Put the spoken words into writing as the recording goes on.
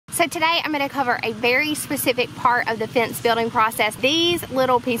So today I'm going to cover a very specific part of the fence building process, these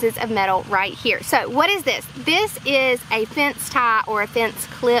little pieces of metal right here. So what is this? This is a fence tie or a fence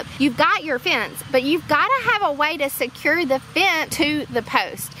clip. You've got your fence, but you've got to have a way to secure the fence to the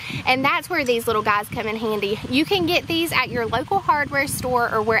post. And that's where these little guys come in handy. You can get these at your local hardware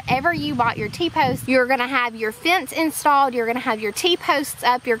store or wherever you bought your T-posts. You're going to have your fence installed, you're going to have your T-posts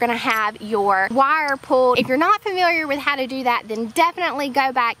up, you're going to have your wire pulled. If you're not familiar with how to do that, then definitely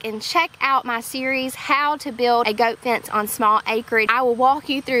go back and check out my series, How to Build a Goat Fence on Small Acreage. I will walk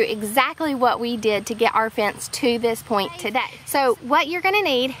you through exactly what we did to get our fence to this point today. So what you're going to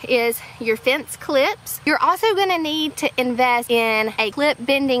need is your fence clips. You're also going to need to invest in a clip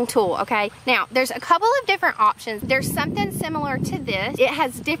bending tool, okay? Now, there's a couple of different options. There's something similar to this. It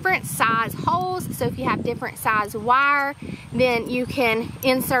has different size holes, so if you have different size wire, then you can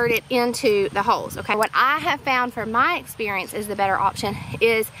insert it into the holes, okay? What I have found from my experience is the better option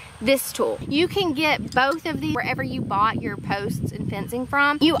is this tool. You can get both of these wherever you bought your posts and fencing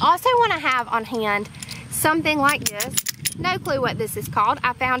from. You also want to have on hand something like this. No clue what this is called.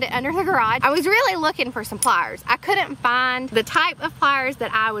 I found it under the garage. I was really looking for some pliers. I couldn't find the type of pliers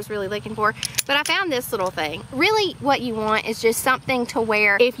that I was really looking for, but I found this little thing. Really what you want is just something to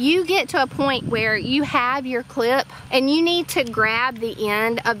where if you get to a point where you have your clip and you need to grab the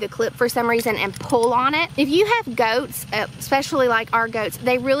end of the clip for some reason and pull on it. If you have goats, especially like our goats,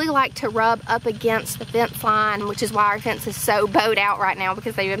 they really like to rub up against the fence line, which is why our fence is so bowed out right now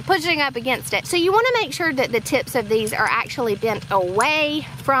because they've been pushing up against it. So you want to make sure that the tips of these are actually bent away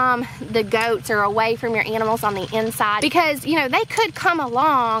from the goats or away from your animals on the inside, because you know they could come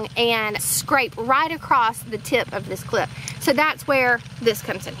along and scrape right across the tip of this clip. So that's where this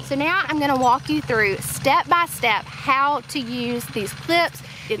comes in. So now I'm going to walk you through step by step how to use these clips.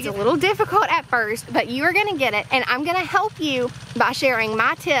 It's a little difficult at first, but you are going to get it, and I'm going to help you by sharing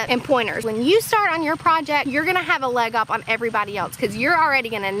my tips and pointers. When you start on your project, you're going to have a leg up on everybody else because you're already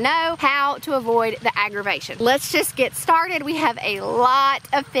going to know how to avoid the aggravation. Let's just get started. We have a lot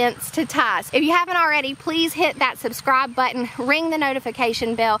of fence to tie. If you haven't already, please hit that subscribe button, ring the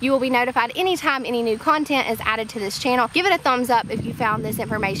notification bell. You will be notified anytime any new content is added to this channel. Give it a thumbs up if you found this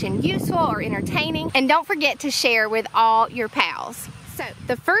information useful or entertaining, and don't forget to share with all your pals. So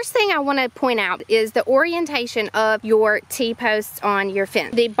the first thing I want to point out is the orientation of your T-posts on your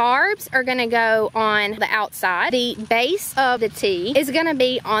fence. The barbs are going to go on the outside. The base of the T is going to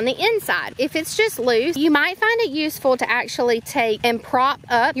be on the inside. If it's just loose, you might find it useful to actually take and prop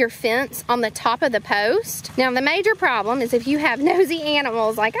up your fence on the top of the post. Now the major problem is if you have nosy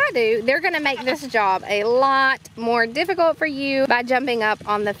animals like I do, they're going to make this job a lot more difficult for you by jumping up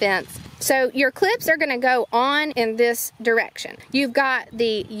on the fence. So your clips are going to go on in this direction. You've got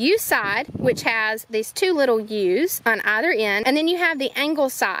the U side, which has these two little U's on either end, and then you have the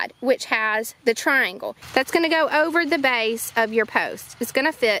angle side, which has the triangle. That's going to go over the base of your post. It's going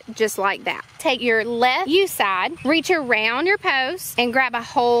to fit just like that. Take your left U side, reach around your post, and grab a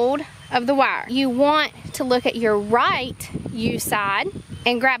hold of the wire. You want to look at your right U side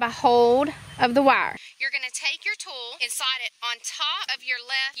and grab a hold of the wire. You're going to take your tool and slide it on top of your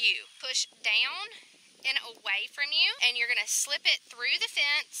left U. Push down and away from you, and you're going to slip it through the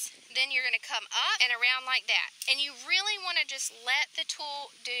fence. Then you're going to come up and around like that. And you really want to just let the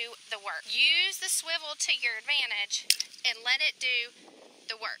tool do the work. Use the swivel to your advantage and let it do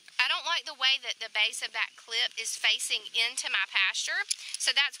the work. I don't like the way that the base of that clip is facing into my pasture,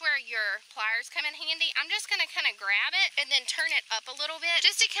 so that's where your pliers come in handy. I'm just going to kind of grab it and then turn it up a little bit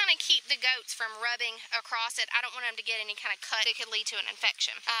just to kind of keep the goats from rubbing across it. I don't want them to get any kind of cut that could lead to an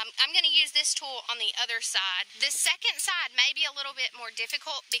infection. I'm going to use this tool on the other side. The second side may be a little bit more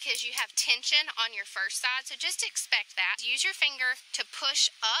difficult because you have tension on your first side, so just expect that. Use your finger to push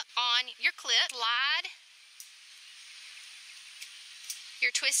up on your clip, slide your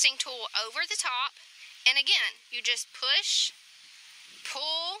twisting tool over the top, and again, you just push,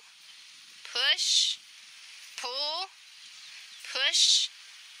 pull, push, pull, push,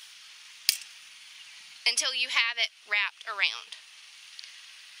 until you have it wrapped around.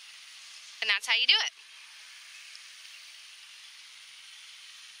 And that's how you do it.